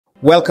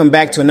Welcome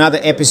back to another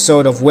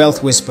episode of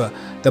Wealth Whisper,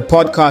 the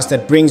podcast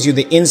that brings you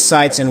the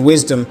insights and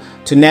wisdom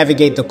to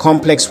navigate the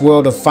complex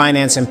world of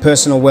finance and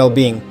personal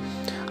well-being.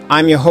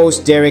 I'm your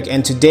host, Derek,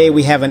 and today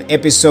we have an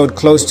episode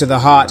close to the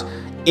heart: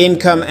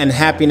 income and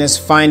happiness,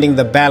 finding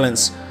the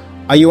balance.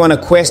 Are you on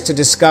a quest to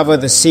discover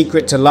the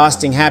secret to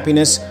lasting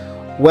happiness?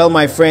 Well,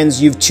 my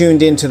friends, you've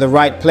tuned into the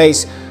right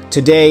place.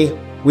 Today,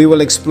 we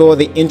will explore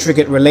the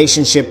intricate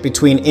relationship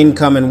between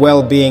income and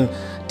well-being,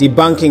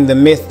 debunking the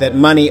myth that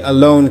money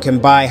alone can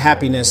buy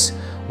happiness.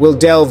 We'll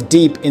delve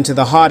deep into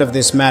the heart of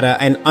this matter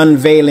and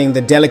unveiling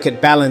the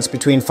delicate balance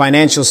between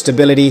financial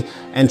stability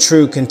and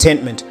true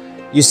contentment.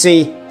 You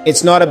see,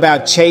 it's not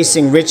about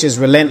chasing riches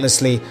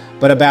relentlessly,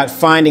 but about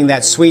finding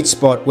that sweet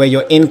spot where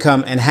your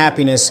income and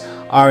happiness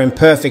are in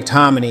perfect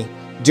harmony.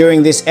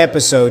 During this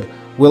episode,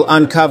 we'll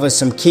uncover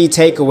some key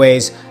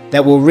takeaways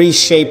that will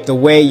reshape the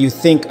way you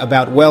think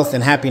about wealth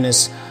and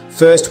happiness.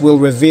 First, we'll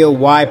reveal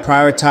why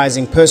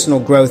prioritizing personal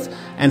growth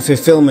and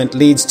fulfillment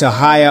leads to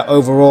higher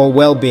overall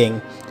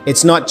well-being.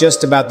 It's not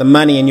just about the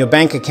money in your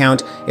bank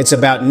account, it's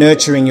about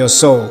nurturing your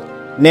soul.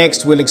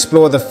 Next, we'll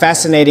explore the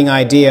fascinating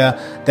idea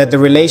that the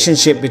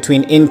relationship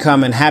between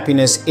income and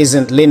happiness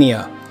isn't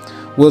linear.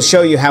 We'll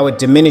show you how it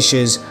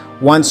diminishes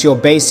once your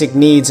basic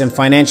needs and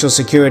financial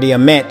security are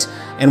met,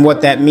 and what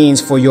that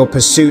means for your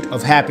pursuit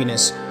of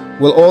happiness.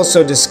 We'll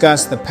also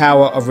discuss the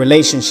power of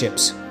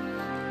relationships.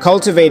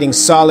 Cultivating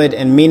solid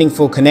and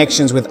meaningful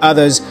connections with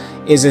others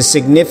is a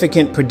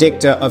significant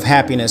predictor of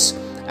happiness.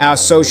 Our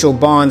social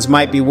bonds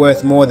might be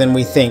worth more than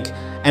we think.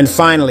 And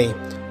finally,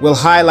 we'll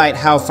highlight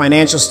how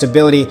financial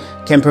stability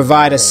can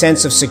provide a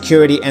sense of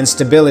security and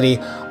stability,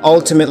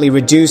 ultimately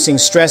reducing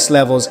stress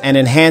levels and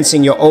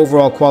enhancing your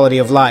overall quality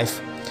of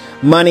life.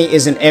 Money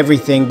isn't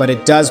everything, but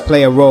it does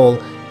play a role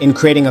in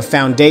creating a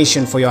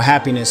foundation for your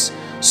happiness.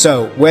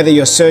 So, whether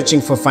you're searching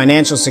for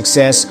financial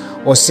success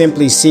or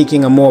simply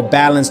seeking a more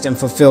balanced and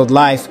fulfilled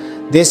life,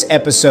 this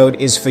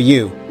episode is for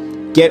you.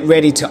 Get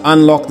ready to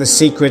unlock the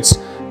secrets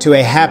to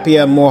a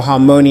happier, more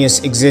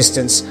harmonious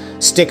existence.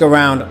 Stick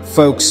around,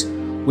 folks.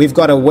 We've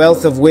got a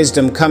wealth of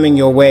wisdom coming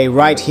your way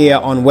right here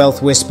on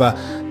Wealth Whisper,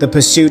 the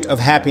pursuit of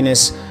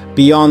happiness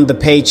beyond the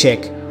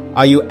paycheck.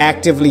 Are you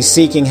actively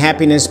seeking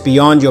happiness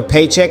beyond your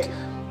paycheck?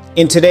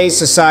 In today's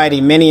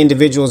society, many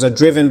individuals are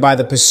driven by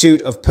the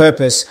pursuit of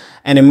purpose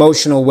and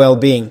emotional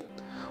well-being.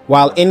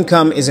 While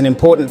income is an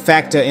important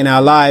factor in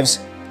our lives,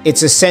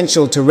 it's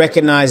essential to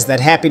recognize that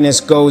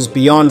happiness goes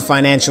beyond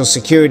financial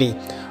security.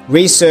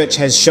 Research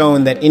has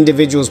shown that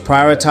individuals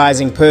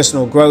prioritizing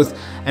personal growth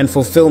and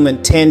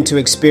fulfillment tend to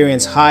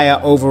experience higher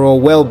overall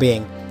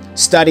well-being.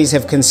 Studies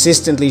have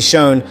consistently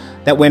shown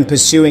that when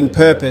pursuing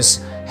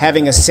purpose,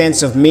 having a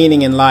sense of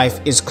meaning in life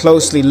is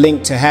closely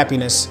linked to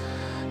happiness.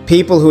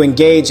 People who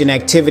engage in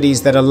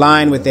activities that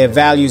align with their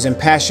values and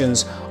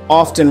passions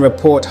often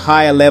report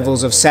higher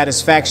levels of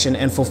satisfaction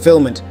and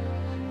fulfillment.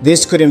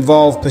 This could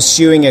involve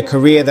pursuing a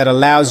career that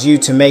allows you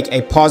to make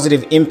a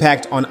positive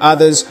impact on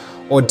others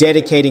or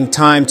dedicating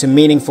time to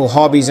meaningful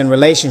hobbies and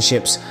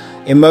relationships.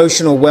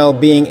 Emotional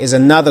well-being is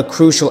another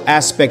crucial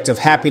aspect of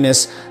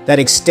happiness that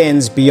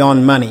extends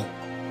beyond money.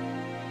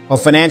 While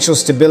financial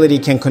stability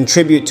can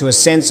contribute to a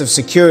sense of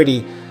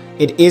security,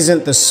 it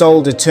isn't the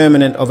sole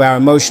determinant of our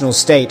emotional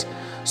state.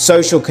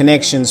 Social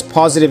connections,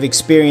 positive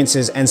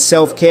experiences, and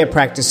self-care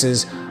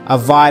practices are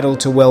vital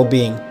to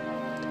well-being.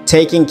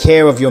 Taking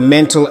care of your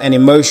mental and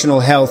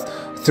emotional health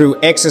through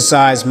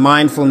exercise,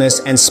 mindfulness,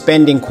 and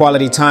spending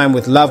quality time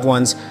with loved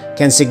ones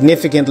can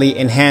significantly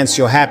enhance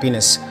your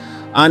happiness.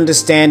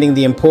 Understanding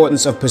the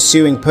importance of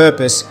pursuing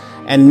purpose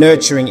and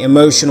nurturing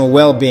emotional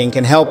well-being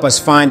can help us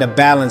find a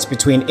balance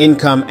between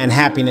income and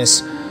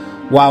happiness.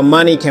 While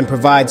money can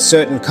provide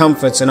certain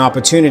comforts and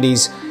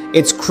opportunities,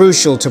 it's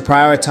crucial to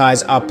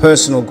prioritize our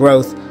personal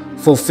growth,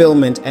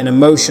 fulfillment, and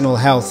emotional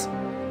health.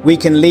 We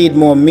can lead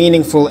more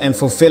meaningful and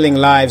fulfilling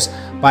lives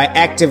by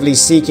actively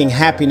seeking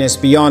happiness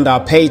beyond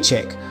our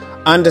paycheck,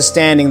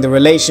 understanding the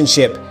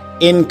relationship,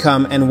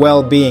 income, and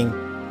well-being.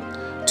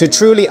 To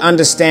truly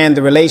understand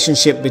the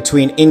relationship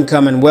between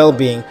income and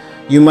well-being,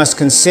 you must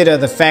consider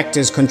the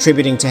factors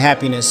contributing to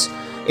happiness.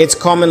 It's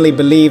commonly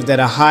believed that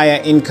a higher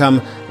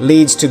income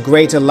leads to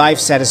greater life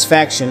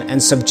satisfaction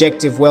and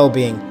subjective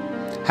well-being.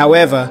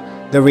 However,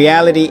 the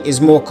reality is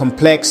more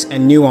complex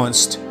and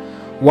nuanced.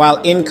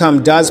 While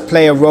income does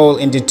play a role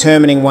in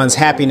determining one's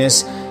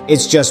happiness,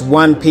 it's just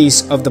one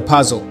piece of the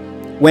puzzle.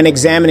 When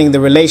examining the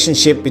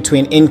relationship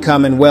between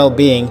income and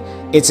well-being,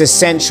 it's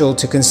essential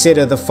to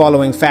consider the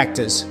following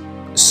factors.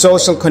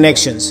 Social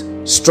connections.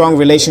 Strong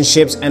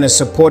relationships and a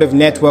supportive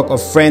network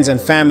of friends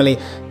and family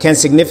can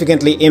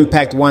significantly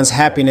impact one's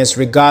happiness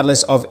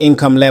regardless of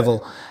income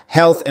level.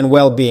 Health and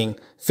well-being.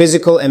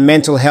 Physical and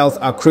mental health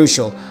are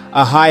crucial.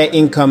 A higher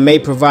income may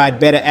provide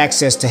better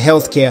access to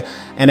healthcare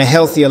and a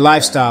healthier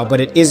lifestyle,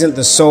 but it isn't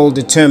the sole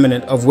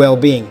determinant of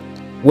well-being.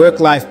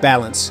 Work-life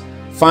balance.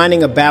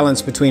 Finding a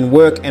balance between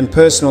work and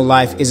personal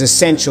life is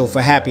essential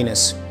for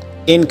happiness.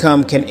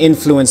 Income can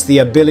influence the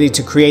ability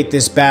to create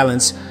this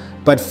balance,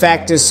 but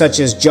factors such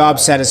as job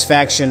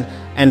satisfaction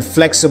and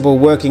flexible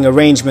working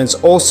arrangements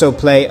also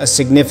play a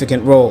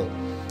significant role.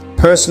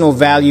 Personal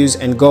values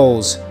and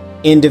goals.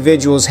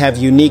 Individuals have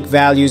unique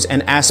values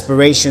and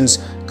aspirations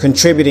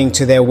contributing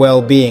to their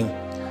well-being.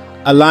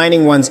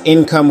 Aligning one's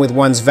income with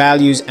one's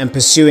values and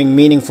pursuing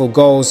meaningful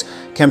goals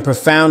can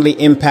profoundly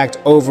impact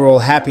overall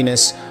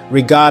happiness,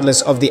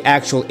 regardless of the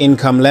actual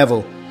income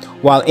level.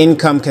 While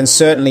income can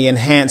certainly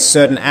enhance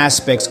certain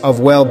aspects of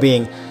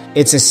well-being,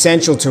 it's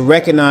essential to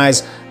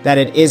recognize that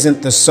it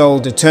isn't the sole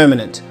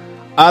determinant.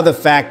 Other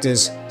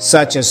factors,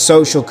 such as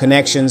social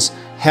connections,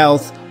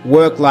 health,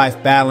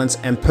 work-life balance,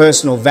 and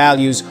personal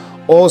values,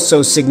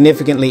 also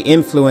significantly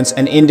influence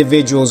an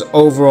individual's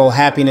overall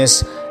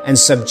happiness and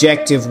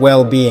subjective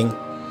well-being.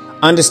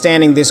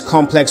 Understanding this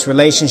complex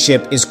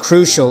relationship is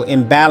crucial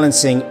in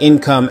balancing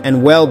income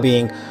and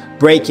well-being.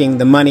 Breaking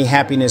the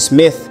money-happiness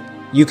myth.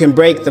 You can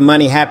break the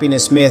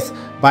money-happiness myth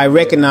by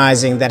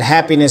recognizing that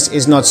happiness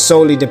is not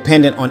solely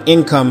dependent on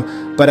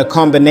income, but a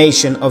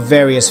combination of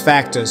various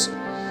factors.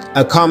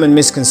 A common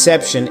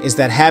misconception is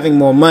that having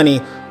more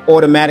money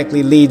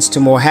automatically leads to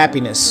more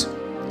happiness.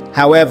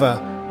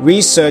 However,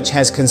 research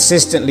has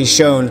consistently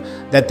shown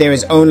that there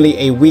is only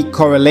a weak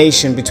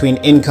correlation between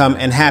income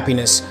and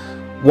happiness.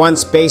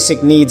 Once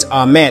basic needs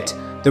are met,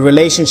 the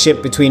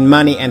relationship between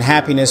money and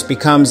happiness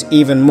becomes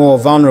even more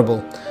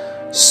vulnerable.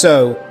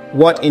 So,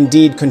 what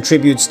indeed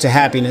contributes to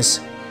happiness?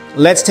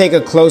 Let's take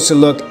a closer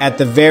look at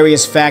the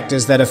various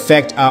factors that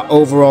affect our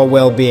overall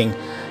well-being.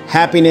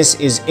 Happiness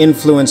is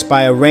influenced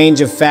by a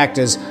range of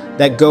factors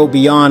that go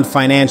beyond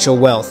financial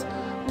wealth.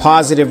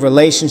 Positive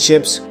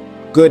relationships,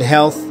 good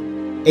health,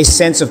 a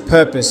sense of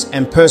purpose,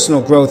 and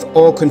personal growth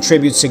all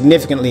contribute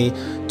significantly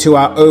to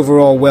our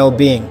overall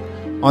well-being.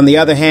 On the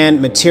other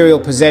hand, material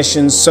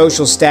possessions,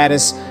 social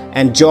status,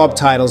 and job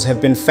titles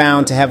have been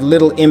found to have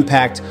little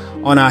impact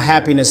on our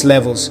happiness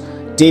levels.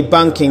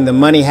 Debunking the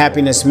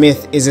money-happiness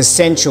myth is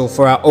essential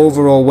for our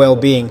overall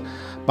well-being.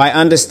 By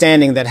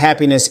understanding that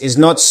happiness is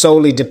not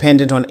solely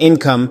dependent on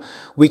income,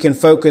 we can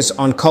focus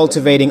on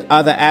cultivating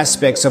other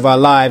aspects of our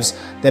lives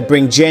that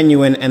bring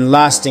genuine and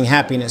lasting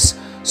happiness.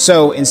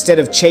 So, instead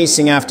of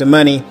chasing after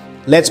money,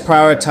 let's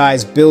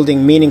prioritize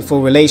building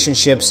meaningful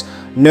relationships,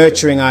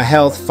 nurturing our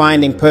health,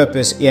 finding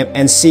purpose,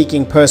 and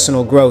seeking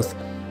personal growth.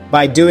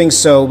 By doing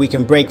so, we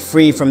can break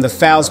free from the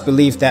false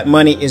belief that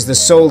money is the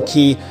sole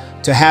key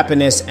to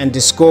happiness and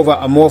discover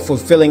a more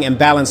fulfilling and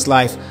balanced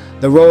life.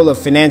 The role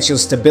of financial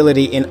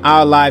stability in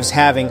our lives.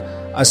 Having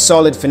a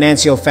solid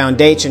financial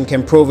foundation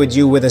can provide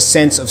you with a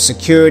sense of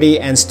security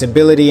and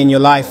stability in your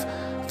life.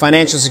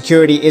 Financial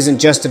security isn't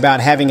just about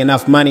having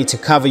enough money to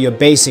cover your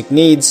basic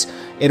needs.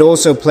 It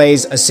also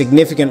plays a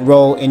significant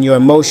role in your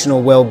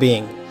emotional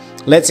well-being.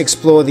 Let's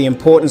explore the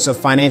importance of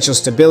financial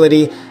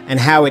stability and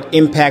how it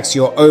impacts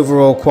your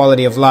overall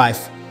quality of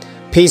life.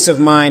 Peace of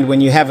mind.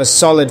 When you have a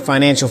solid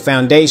financial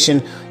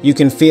foundation, you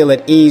can feel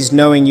at ease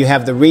knowing you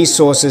have the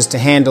resources to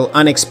handle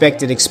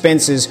unexpected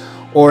expenses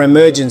or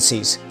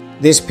emergencies.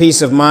 This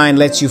peace of mind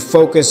lets you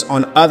focus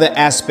on other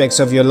aspects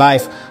of your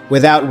life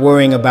without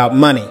worrying about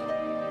money.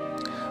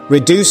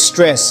 Reduce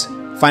stress.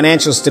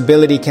 Financial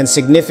stability can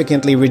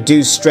significantly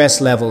reduce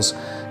stress levels.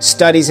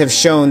 Studies have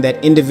shown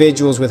that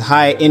individuals with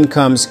higher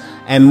incomes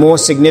and more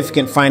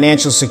significant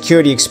financial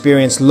security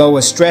experience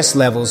lower stress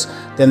levels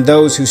than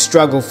those who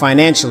struggle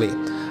financially.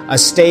 A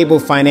stable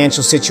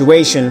financial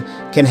situation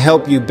can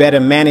help you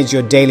better manage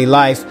your daily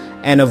life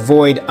and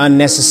avoid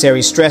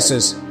unnecessary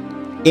stresses.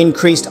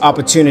 Increased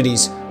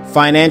opportunities.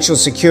 Financial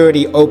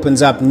security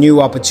opens up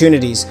new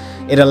opportunities.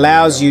 It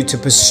allows you to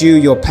pursue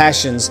your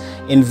passions,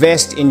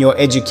 invest in your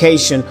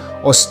education,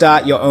 or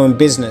start your own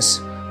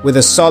business. With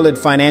a solid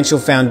financial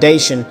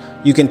foundation,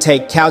 you can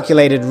take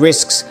calculated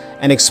risks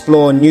and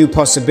explore new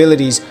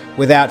possibilities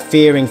without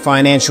fearing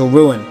financial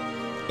ruin.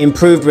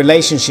 Improved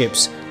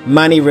relationships.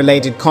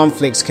 Money-related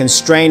conflicts can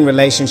strain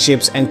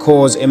relationships and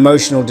cause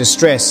emotional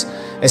distress.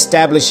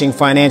 Establishing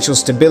financial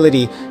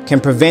stability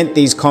can prevent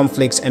these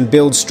conflicts and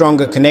build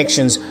stronger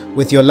connections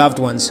with your loved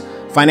ones.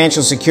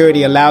 Financial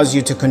security allows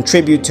you to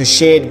contribute to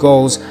shared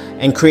goals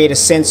and create a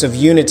sense of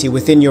unity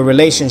within your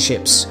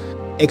relationships.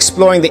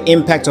 Exploring the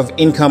impact of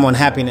income on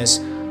happiness.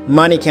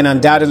 Money can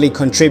undoubtedly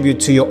contribute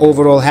to your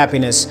overall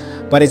happiness,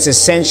 but it's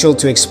essential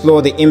to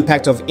explore the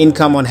impact of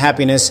income on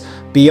happiness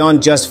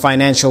beyond just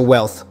financial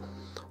wealth.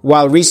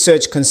 While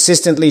research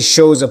consistently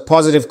shows a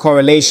positive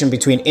correlation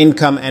between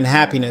income and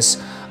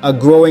happiness, a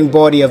growing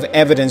body of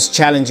evidence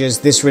challenges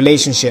this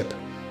relationship.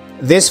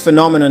 This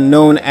phenomenon,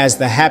 known as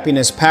the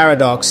happiness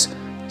paradox,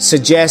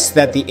 suggests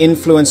that the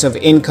influence of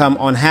income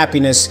on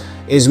happiness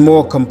is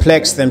more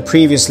complex than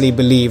previously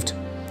believed.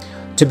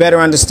 To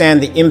better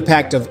understand the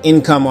impact of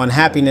income on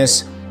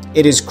happiness,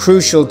 it is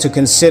crucial to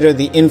consider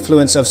the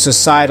influence of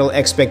societal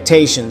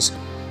expectations.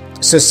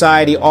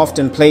 Society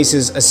often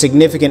places a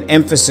significant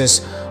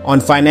emphasis on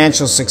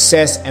financial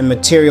success and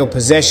material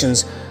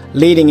possessions,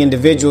 leading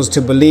individuals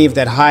to believe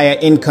that higher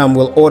income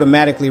will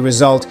automatically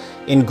result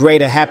in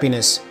greater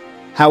happiness.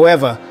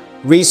 However,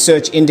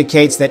 research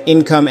indicates that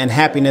income and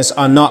happiness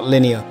are not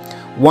linear.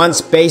 Once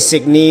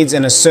basic needs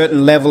and a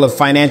certain level of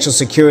financial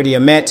security are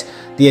met,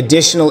 The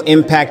additional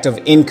impact of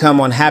income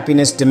on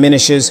happiness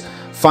diminishes.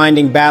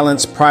 Finding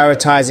balance,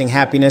 prioritizing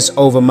happiness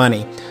over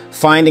money.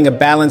 Finding a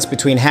balance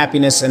between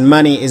happiness and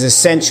money is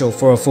essential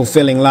for a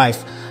fulfilling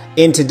life.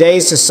 In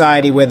today's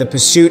society where the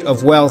pursuit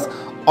of wealth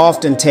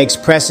often takes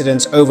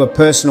precedence over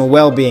personal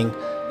well-being,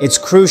 it's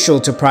crucial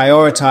to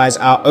prioritize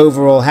our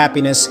overall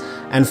happiness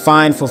and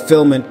find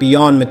fulfillment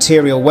beyond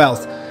material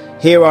wealth.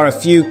 Here are a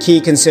few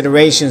key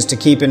considerations to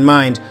keep in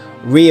mind.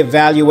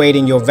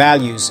 Reevaluating your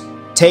values.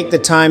 Take the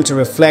time to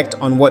reflect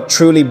on what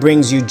truly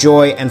brings you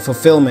joy and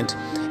fulfillment.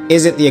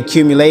 Is it the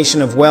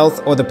accumulation of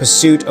wealth or the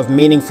pursuit of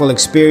meaningful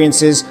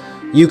experiences?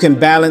 You can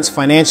balance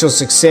financial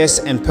success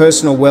and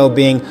personal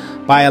well-being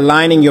by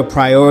aligning your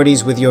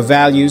priorities with your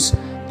values.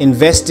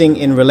 Investing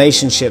in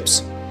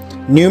relationships.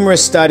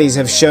 Numerous studies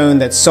have shown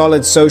that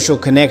solid social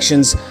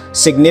connections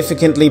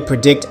significantly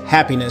predict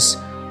happiness.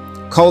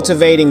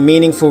 Cultivating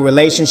meaningful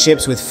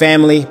relationships with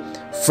family,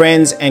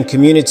 friends, and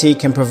community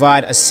can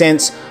provide a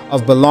sense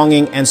of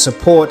belonging and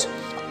support,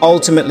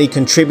 ultimately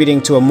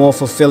contributing to a more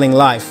fulfilling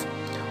life.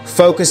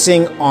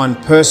 Focusing on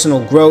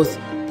personal growth,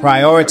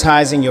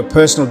 prioritizing your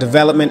personal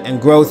development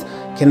and growth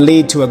can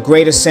lead to a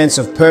greater sense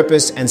of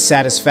purpose and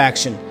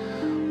satisfaction.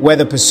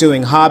 Whether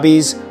pursuing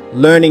hobbies,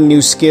 learning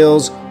new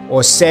skills,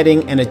 or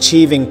setting and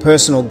achieving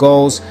personal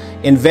goals,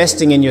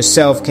 investing in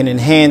yourself can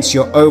enhance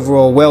your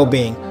overall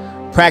well-being.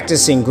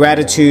 Practicing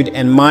gratitude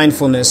and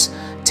mindfulness,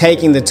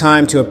 taking the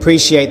time to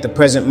appreciate the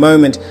present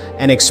moment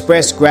and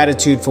express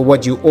gratitude for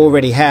what you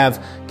already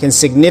have, can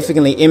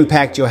significantly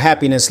impact your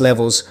happiness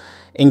levels.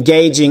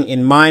 Engaging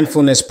in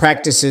mindfulness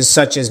practices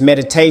such as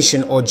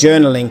meditation or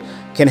journaling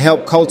can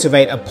help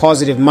cultivate a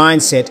positive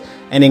mindset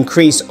and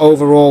increase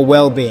overall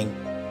well-being.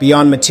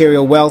 Beyond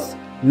material wealth,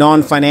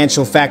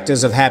 non-financial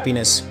factors of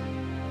happiness.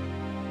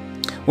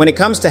 When it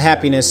comes to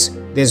happiness,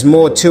 there's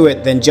more to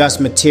it than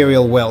just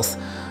material wealth.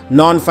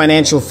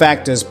 Non-financial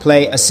factors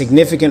play a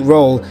significant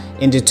role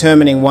in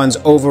determining one's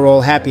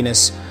overall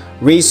happiness.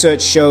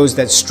 Research shows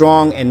that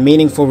strong and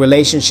meaningful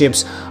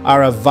relationships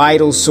are a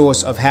vital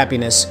source of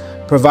happiness,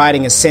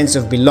 providing a sense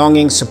of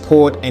belonging,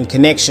 support, and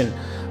connection.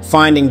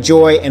 Finding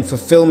joy and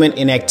fulfillment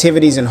in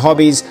activities and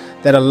hobbies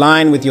that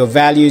align with your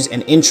values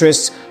and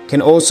interests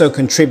can also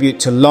contribute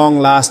to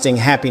long-lasting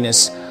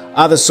happiness.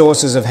 Other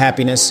sources of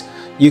happiness.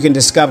 You can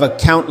discover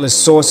countless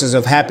sources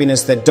of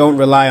happiness that don't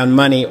rely on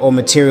money or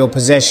material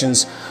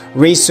possessions.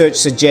 Research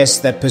suggests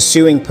that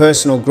pursuing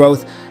personal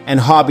growth and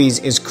hobbies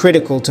is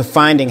critical to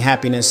finding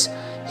happiness.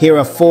 Here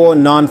are 4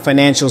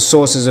 non-financial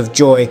sources of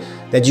joy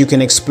that you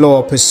can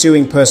explore.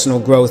 Pursuing personal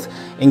growth.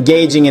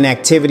 Engaging in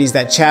activities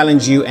that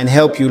challenge you and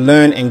help you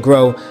learn and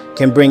grow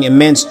can bring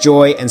immense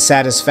joy and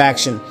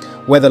satisfaction.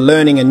 Whether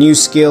learning a new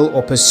skill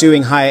or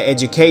pursuing higher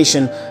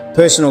education,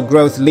 personal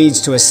growth leads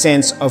to a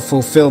sense of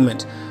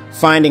fulfillment.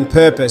 Finding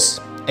purpose.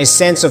 A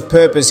sense of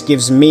purpose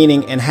gives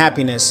meaning and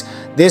happiness.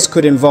 This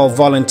could involve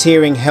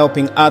volunteering,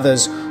 helping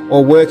others,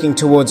 or working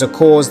towards a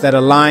cause that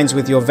aligns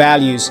with your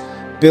values.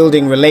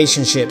 Building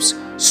relationships.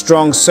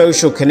 Strong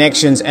social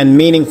connections and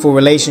meaningful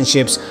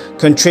relationships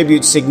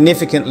contribute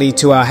significantly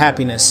to our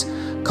happiness.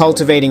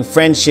 Cultivating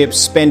friendships,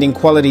 spending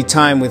quality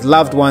time with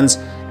loved ones,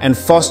 and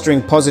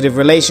fostering positive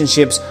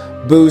relationships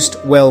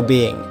boost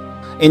well-being.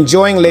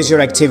 Enjoying leisure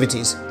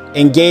activities.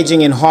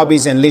 Engaging in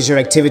hobbies and leisure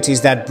activities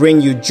that bring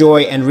you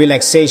joy and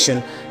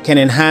relaxation can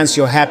enhance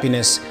your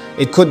happiness.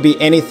 It could be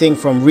anything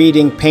from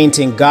reading,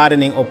 painting,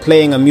 gardening, or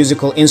playing a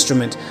musical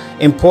instrument.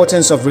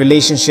 Importance of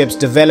relationships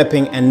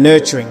developing and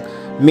nurturing.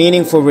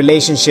 Meaningful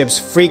relationships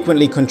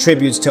frequently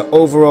contributes to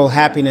overall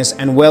happiness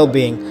and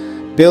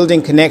well-being.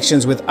 Building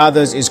connections with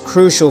others is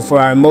crucial for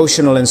our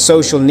emotional and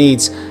social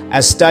needs,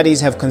 as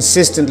studies have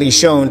consistently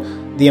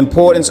shown the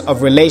importance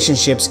of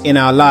relationships in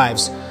our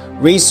lives.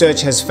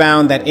 Research has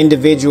found that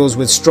individuals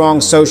with strong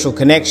social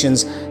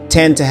connections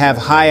tend to have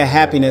higher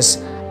happiness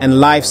and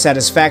life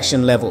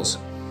satisfaction levels.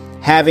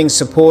 Having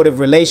supportive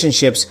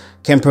relationships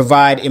can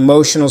provide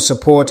emotional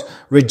support,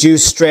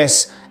 reduce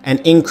stress,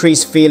 and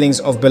increase feelings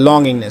of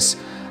belongingness.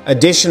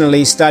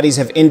 Additionally, studies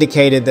have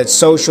indicated that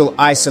social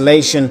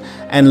isolation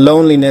and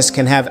loneliness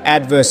can have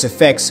adverse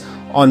effects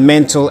on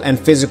mental and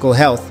physical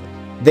health.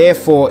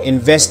 Therefore,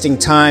 investing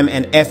time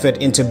and effort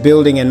into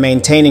building and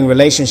maintaining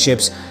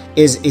relationships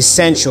is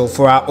essential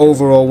for our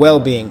overall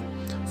well-being.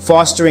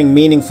 Fostering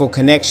meaningful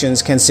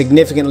connections can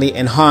significantly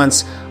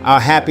enhance our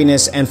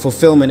happiness and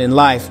fulfillment in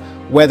life,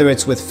 whether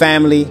it's with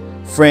family,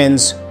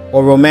 friends,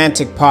 or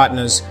romantic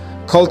partners.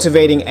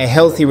 Cultivating a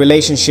healthy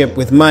relationship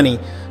with money.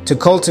 To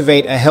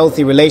cultivate a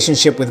healthy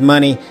relationship with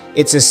money,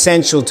 it's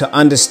essential to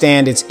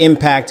understand its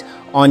impact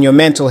on your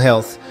mental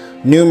health.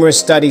 Numerous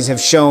studies have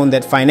shown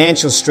that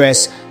financial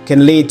stress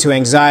can lead to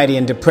anxiety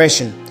and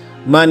depression.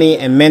 Money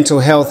and mental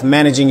health.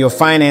 Managing your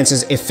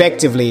finances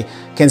effectively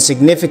can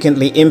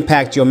significantly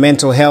impact your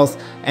mental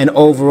health and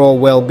overall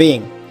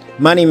well-being.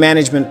 Money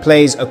management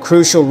plays a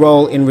crucial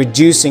role in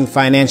reducing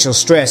financial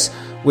stress,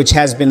 which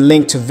has been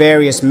linked to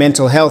various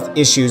mental health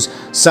issues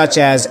such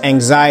as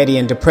anxiety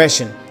and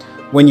depression.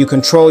 When you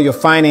control your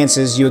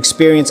finances, you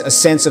experience a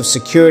sense of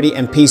security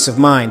and peace of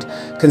mind.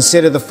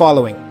 Consider the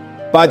following: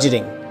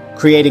 budgeting.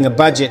 Creating a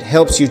budget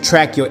helps you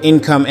track your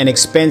income and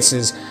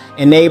expenses,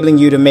 enabling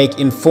you to make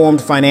informed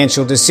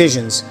financial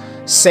decisions.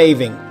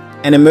 Saving.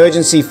 An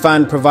emergency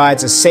fund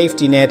provides a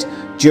safety net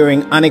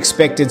during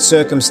unexpected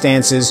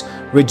circumstances,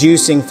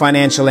 reducing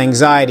financial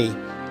anxiety.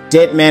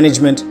 Debt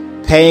management.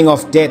 Paying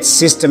off debt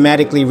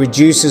systematically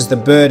reduces the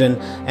burden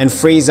and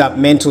frees up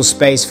mental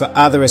space for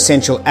other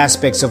essential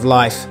aspects of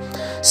life.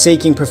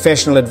 Seeking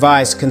professional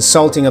advice,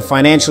 consulting a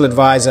financial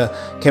advisor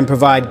can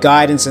provide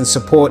guidance and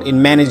support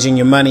in managing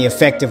your money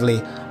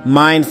effectively.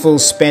 Mindful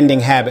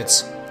spending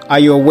habits. Are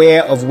you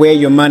aware of where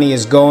your money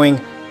is going,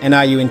 and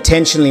are you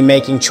intentionally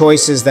making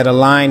choices that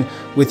align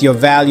with your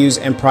values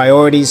and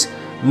priorities?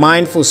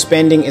 Mindful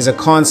spending is a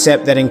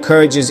concept that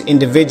encourages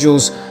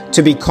individuals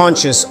to be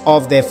conscious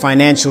of their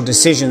financial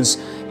decisions,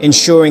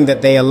 ensuring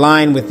that they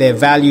align with their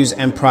values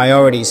and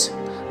priorities.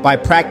 By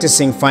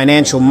practicing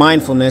financial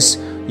mindfulness,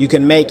 you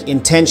can make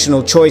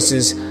intentional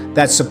choices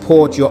that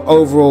support your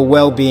overall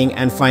well-being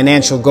and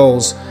financial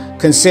goals.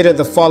 Consider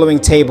the following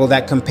table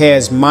that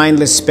compares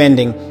mindless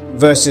spending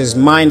versus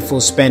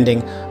mindful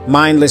spending.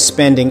 Mindless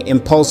spending,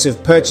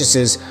 impulsive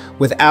purchases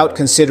without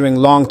considering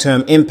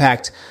long-term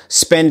impact,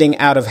 spending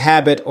out of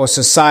habit or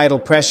societal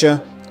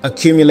pressure,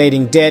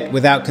 accumulating debt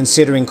without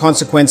considering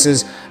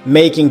consequences,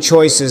 making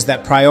choices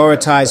that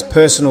prioritize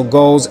personal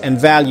goals and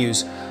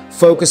values,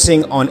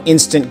 focusing on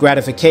instant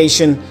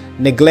gratification,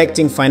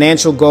 neglecting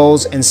financial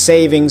goals and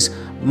savings,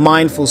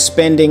 mindful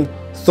spending,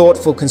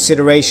 thoughtful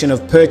consideration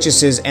of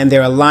purchases and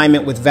their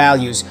alignment with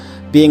values,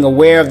 being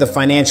aware of the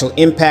financial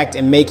impact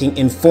and making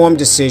informed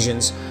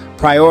decisions,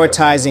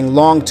 prioritizing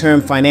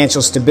long-term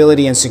financial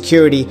stability and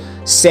security,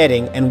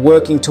 setting and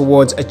working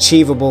towards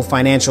achievable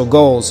financial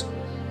goals.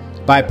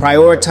 By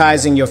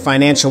prioritizing your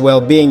financial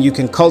well-being, you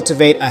can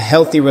cultivate a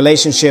healthy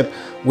relationship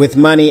with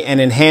money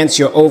and enhance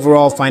your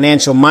overall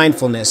financial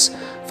mindfulness.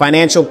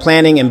 Financial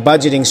planning and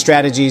budgeting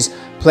strategies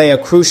play a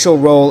crucial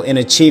role in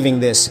achieving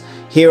this.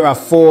 Here are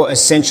 4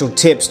 essential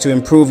tips to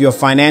improve your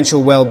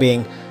financial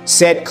well-being.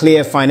 Set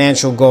clear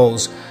financial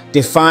goals.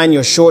 Define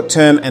your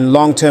short-term and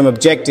long-term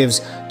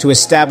objectives to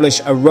establish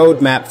a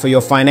roadmap for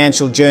your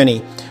financial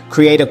journey.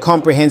 Create a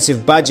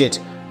comprehensive budget.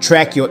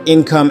 Track your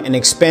income and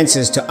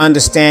expenses to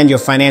understand your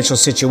financial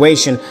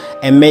situation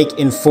and make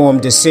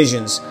informed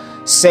decisions.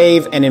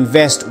 Save and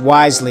invest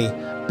wisely.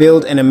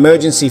 Build an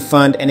emergency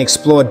fund and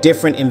explore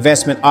different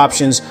investment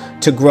options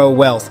to grow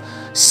wealth.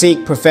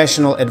 Seek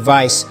professional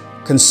advice.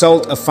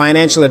 Consult a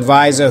financial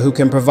advisor who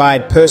can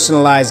provide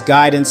personalized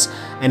guidance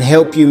and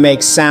help you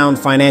make sound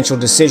financial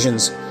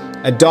decisions.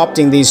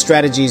 Adopting these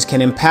strategies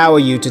can empower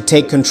you to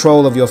take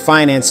control of your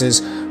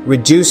finances,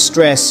 reduce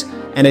stress,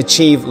 and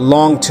achieve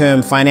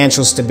long-term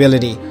financial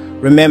stability.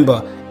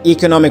 Remember,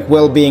 economic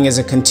well-being is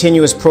a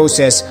continuous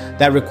process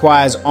that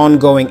requires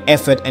ongoing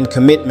effort and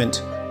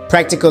commitment.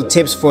 Practical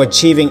tips for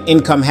achieving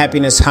income,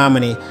 happiness,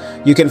 harmony.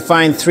 You can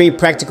find 3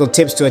 practical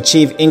tips to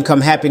achieve income,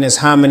 happiness,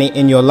 harmony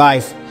in your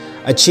life.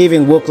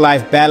 Achieving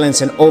work-life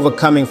balance and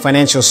overcoming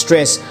financial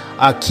stress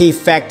are key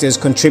factors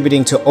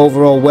contributing to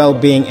overall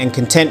well-being and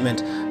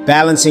contentment.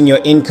 Balancing your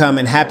income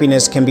and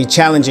happiness can be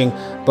challenging,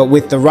 but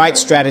with the right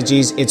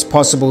strategies, it's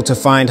possible to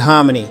find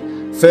harmony.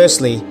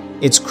 Firstly,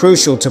 it's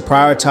crucial to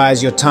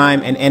prioritize your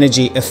time and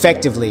energy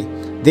effectively.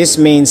 This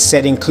means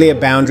setting clear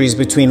boundaries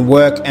between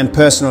work and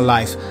personal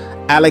life.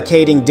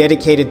 Allocating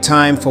dedicated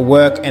time for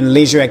work and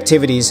leisure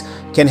activities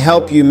can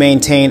help you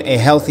maintain a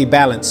healthy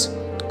balance.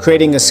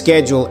 Creating a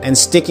schedule and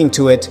sticking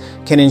to it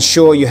can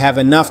ensure you have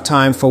enough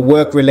time for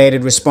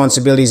work-related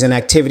responsibilities and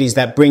activities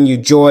that bring you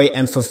joy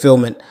and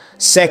fulfillment.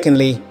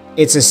 Secondly,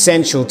 it's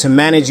essential to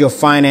manage your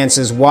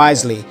finances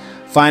wisely.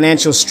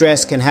 Financial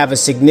stress can have a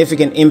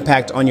significant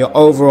impact on your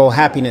overall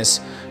happiness.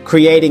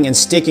 Creating and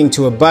sticking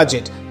to a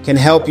budget can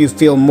help you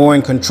feel more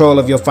in control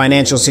of your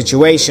financial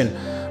situation.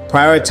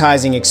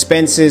 Prioritizing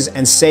expenses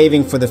and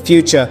saving for the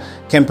future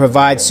can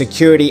provide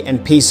security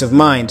and peace of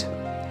mind.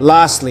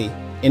 Lastly,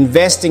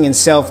 investing in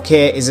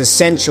self-care is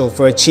essential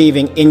for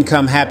achieving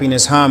income,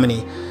 happiness,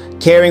 harmony.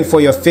 Caring for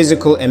your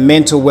physical and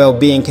mental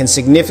well-being can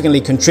significantly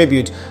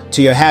contribute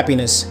to your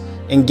happiness.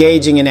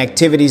 Engaging in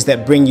activities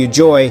that bring you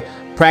joy,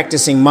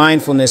 practicing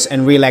mindfulness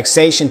and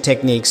relaxation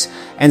techniques,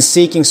 and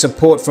seeking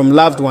support from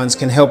loved ones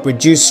can help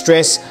reduce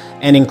stress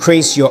and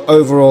increase your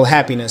overall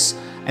happiness.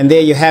 And there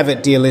you have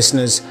it, dear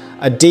listeners,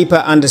 a deeper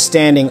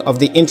understanding of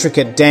the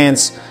intricate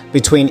dance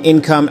between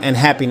income and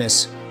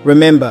happiness.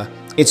 Remember,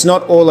 it's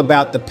not all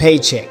about the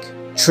paycheck.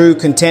 True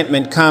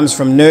contentment comes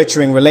from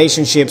nurturing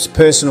relationships,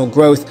 personal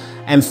growth,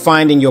 and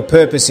finding your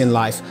purpose in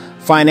life.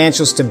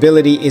 Financial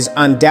stability is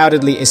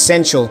undoubtedly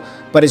essential,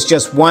 but it's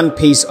just one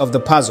piece of the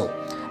puzzle.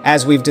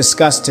 As we've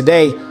discussed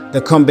today,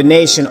 the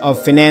combination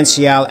of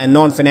financial and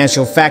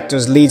non-financial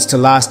factors leads to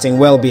lasting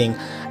well-being.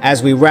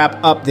 As we wrap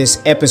up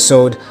this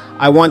episode,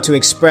 I want to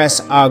express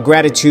our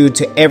gratitude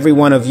to every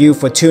one of you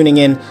for tuning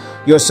in.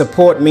 Your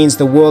support means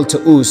the world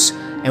to us,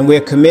 and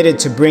we're committed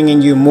to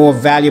bringing you more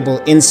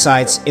valuable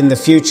insights in the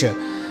future.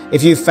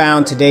 If you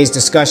found today's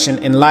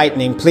discussion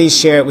enlightening, please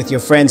share it with your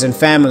friends and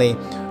family.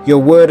 Your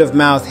word of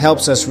mouth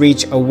helps us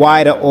reach a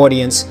wider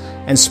audience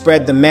and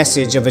spread the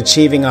message of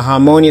achieving a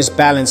harmonious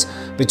balance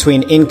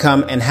between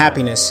income and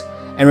happiness.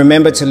 And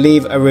remember to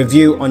leave a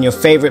review on your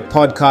favorite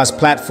podcast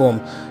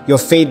platform. Your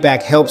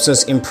feedback helps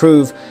us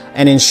improve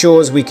and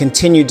ensures we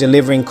continue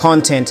delivering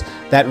content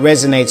that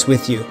resonates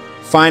with you.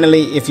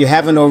 Finally, if you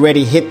haven't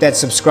already, hit that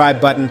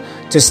subscribe button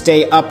to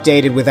stay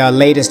updated with our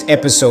latest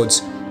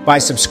episodes. By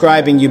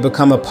subscribing, you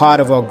become a part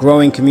of our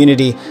growing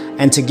community,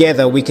 and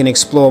together we can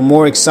explore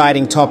more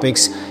exciting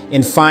topics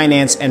in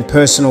finance and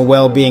personal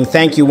well-being.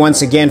 Thank you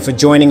once again for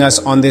joining us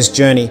on this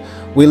journey.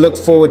 We look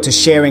forward to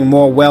sharing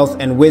more wealth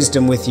and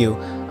wisdom with you.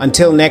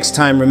 Until next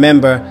time,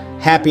 remember,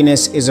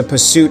 happiness is a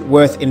pursuit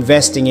worth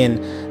investing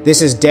in.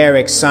 This is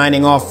Derek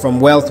signing off from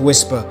Wealth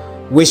Whisper,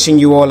 wishing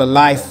you all a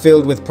life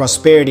filled with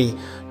prosperity,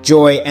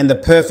 joy, and the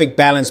perfect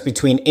balance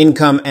between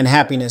income and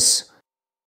happiness.